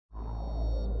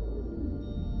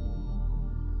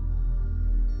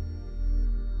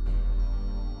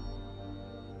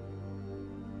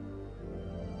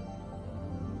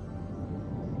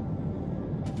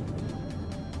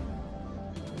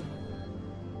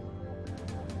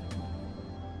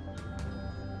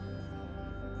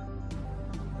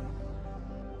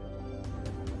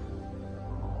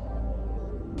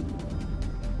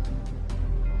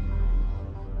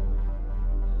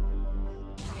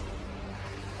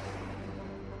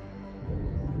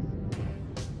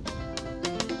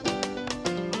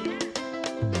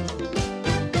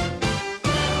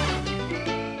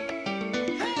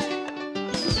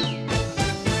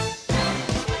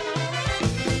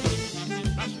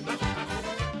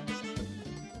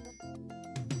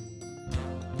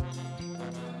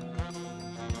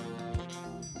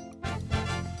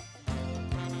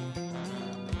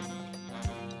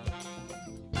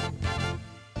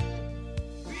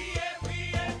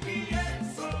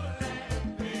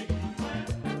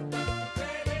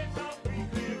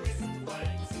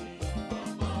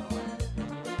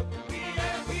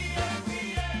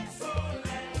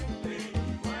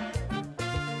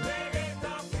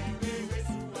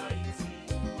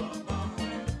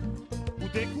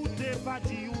t'écouter pas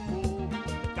dit ou mot,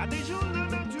 car des jours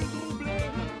de nature doublée.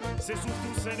 C'est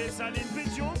surtout celle des salines,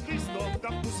 Pétion, Christophe,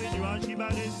 t'as poussé nuages qui barrent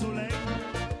le soleil.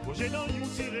 Projet dans une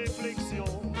petite réflexion,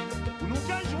 pour nous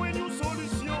qu'à jouer nos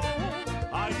solutions.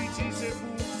 Haïti,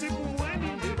 c'est pour moi,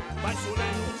 pas le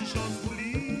soleil, nous petite chance pour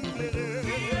l'éclairer.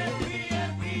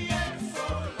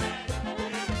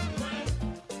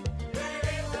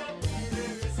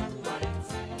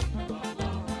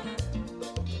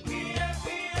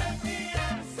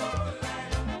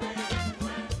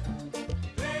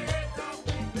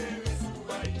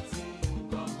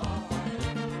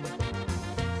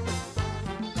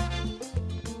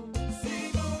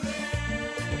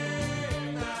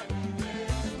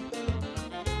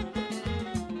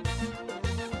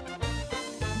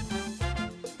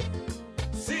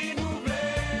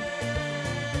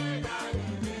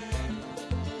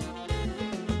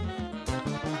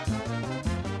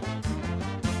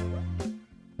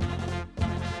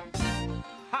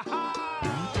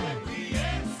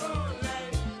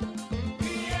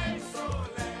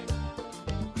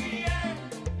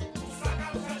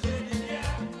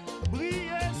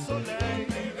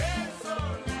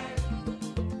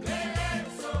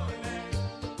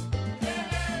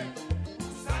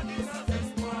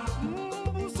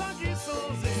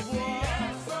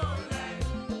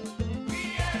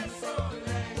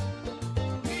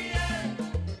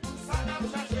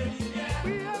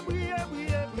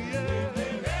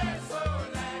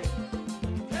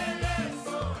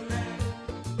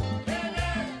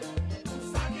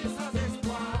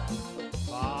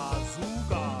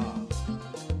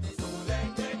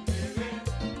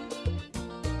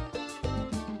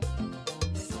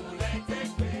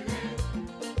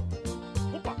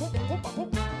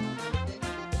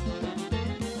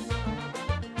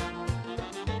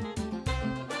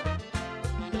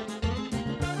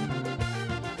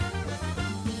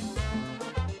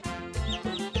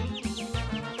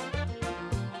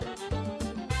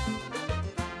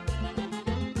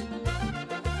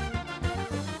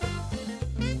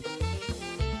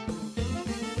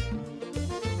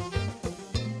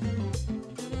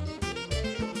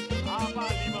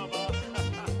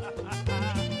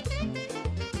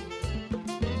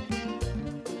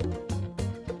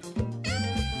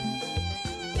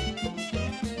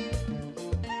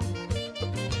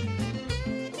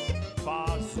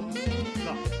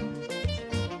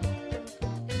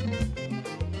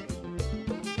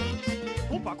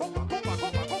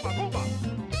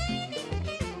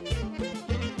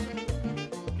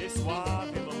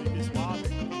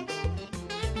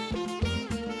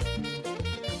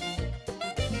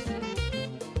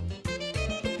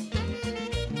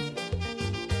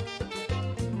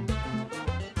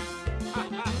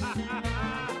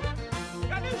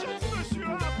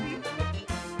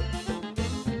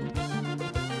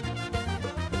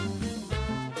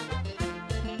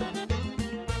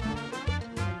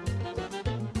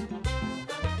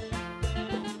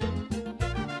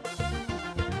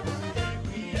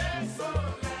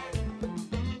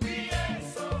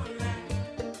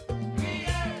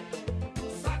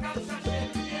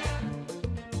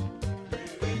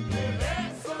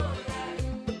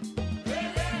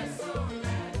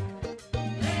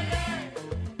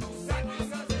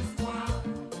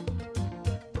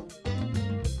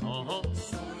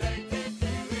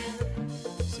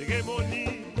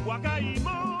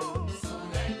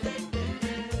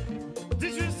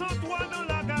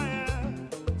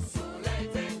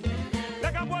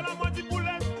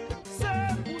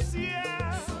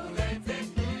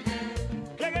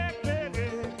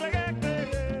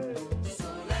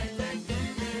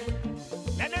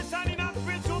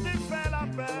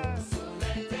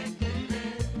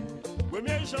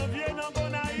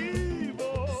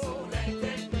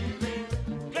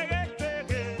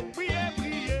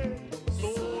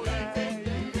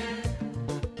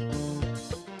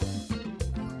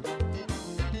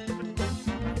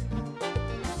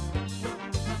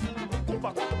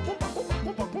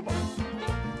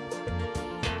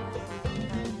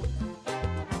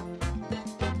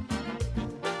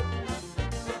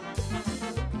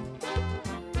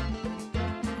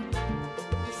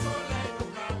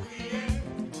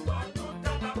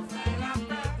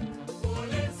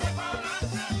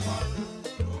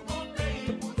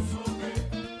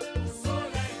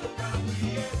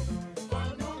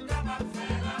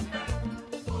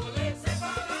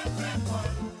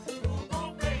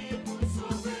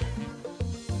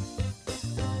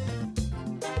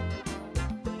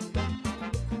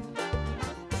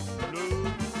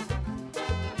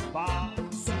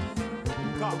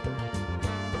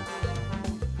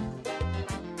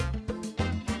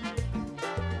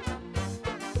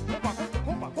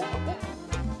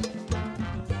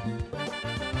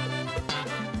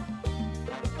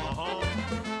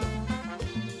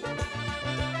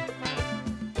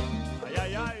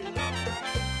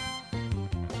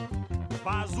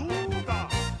 Bazouka.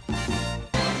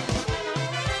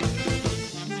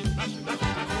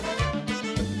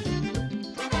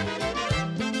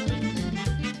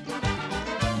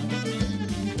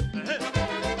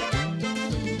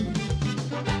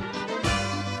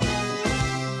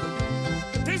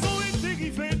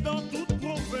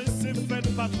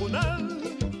 Patronal,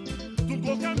 tout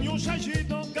gros camion chargé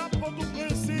dans capot tout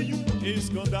pressé et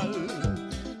scandale.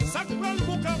 Ça croit le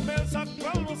bon camel, ça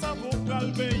croit le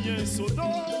vocal, ben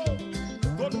sodo.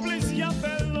 Votre plaisir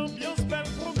belle, l'ambiance belle,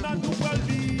 promenade nous va le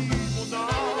vivre, mon âme.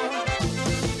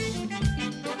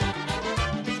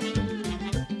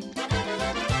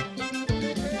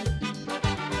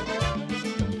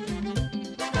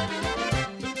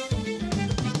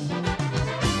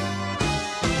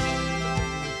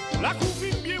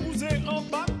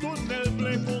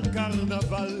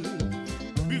 Carnaval,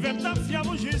 buvette ta fia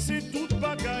manger, c'est toute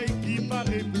bagaille qui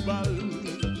paraît pour balle.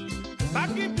 Pas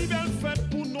qui plus belle fête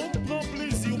pour nous prendre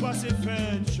plaisir, passer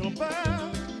fête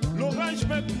champagne. L'orage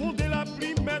met monter la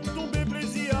pluie, met tomber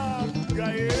plaisir à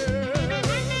gailler.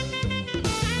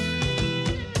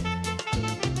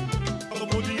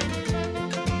 Harmonie,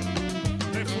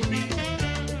 symphonie,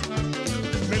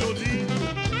 mélodie.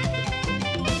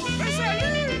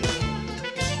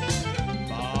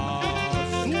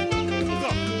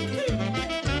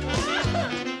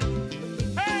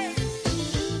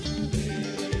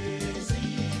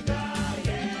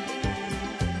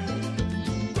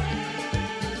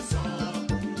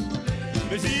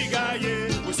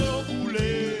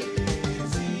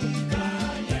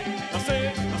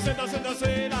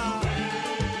 Danser là.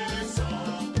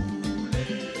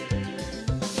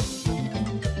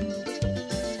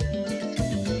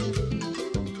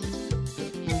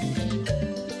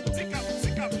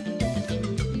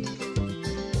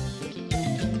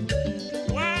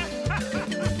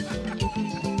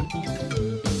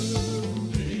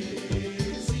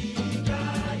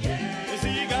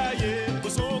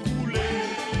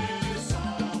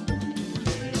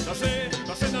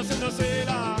 Danser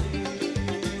là.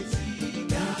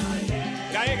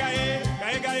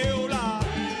 Gaye, oh là.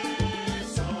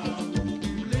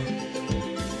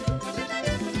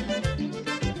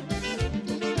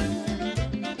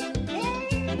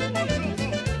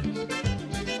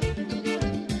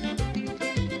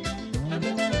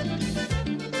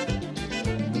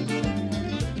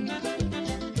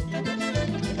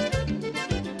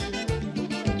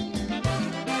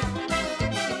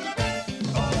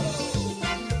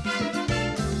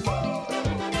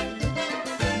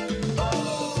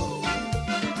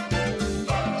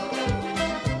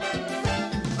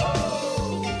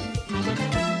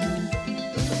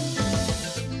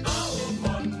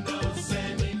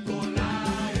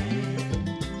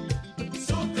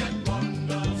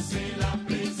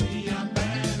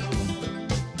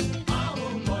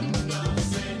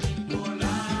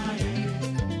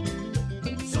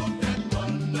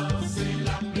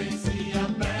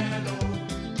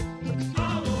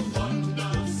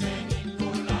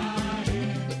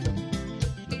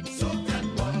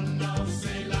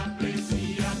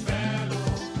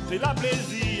 C'est la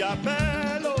plaisir à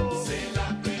bello. C'est la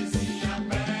plaisir à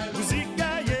bello. Musique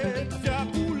gaillée, faire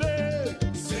couler.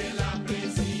 C'est la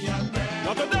plaisir à bello.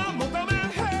 Notre-Dame, mon gamin,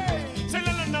 hey, c'est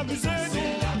la musée.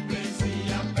 C'est la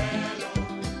plaisir à bello.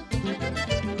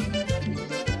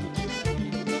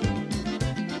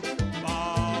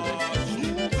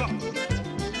 Bazouka.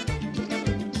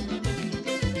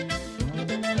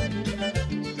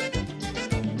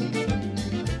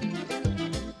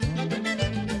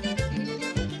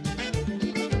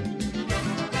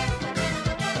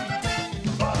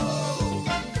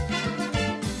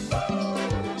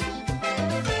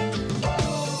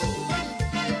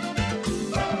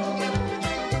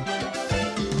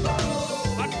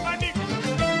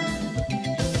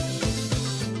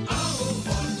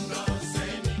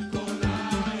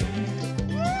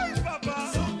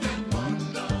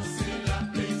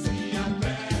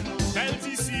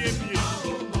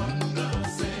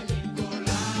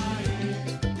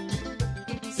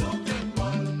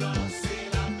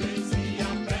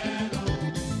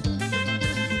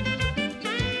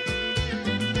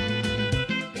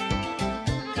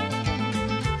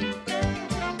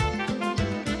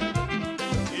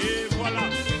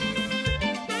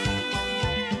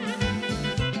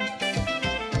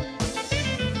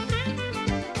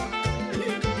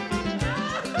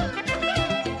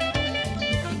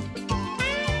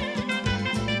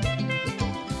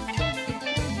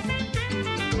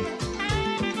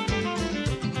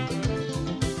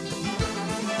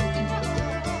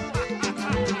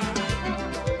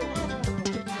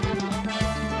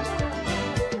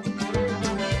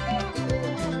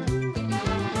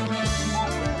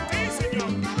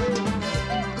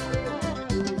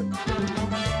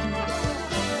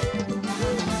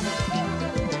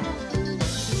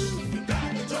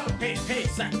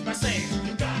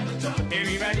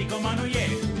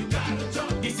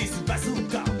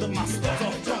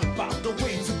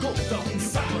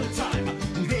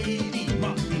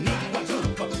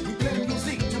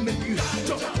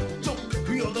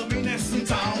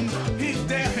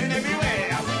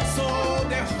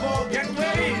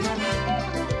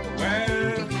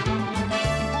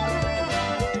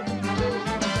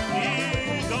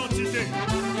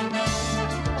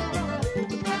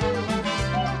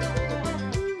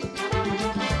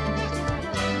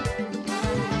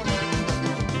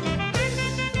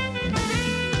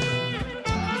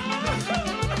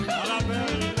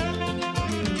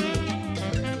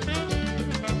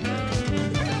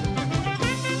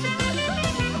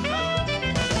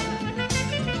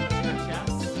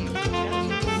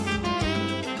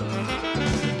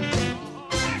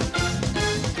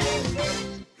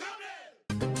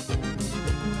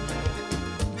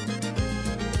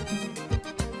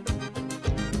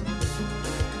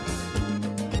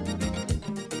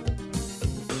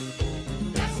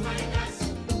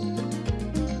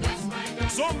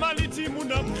 Somalie, ti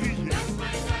moun ap crié.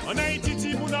 En Haïti,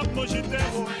 ti moun ap mangé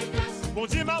terreau. Bon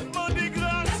Dieu m'a demandé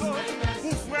grâce.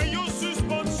 Pour frère yo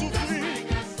suspend souffrir.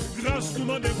 Grâce tout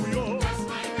monde bouillon.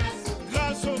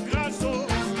 Grâce au, grâce au.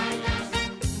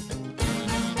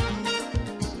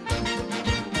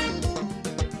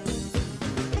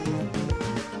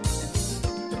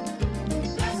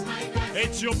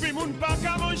 Éthiopie, moun pas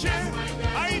qu'à manger.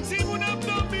 Haïti, moun ap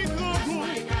dans mi grand goût.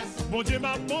 Bon Dieu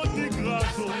m'a demandé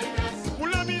grâce. Pour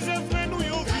la misère, frère, nous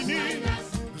y ont fini.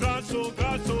 Grâce au,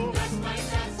 grâce au.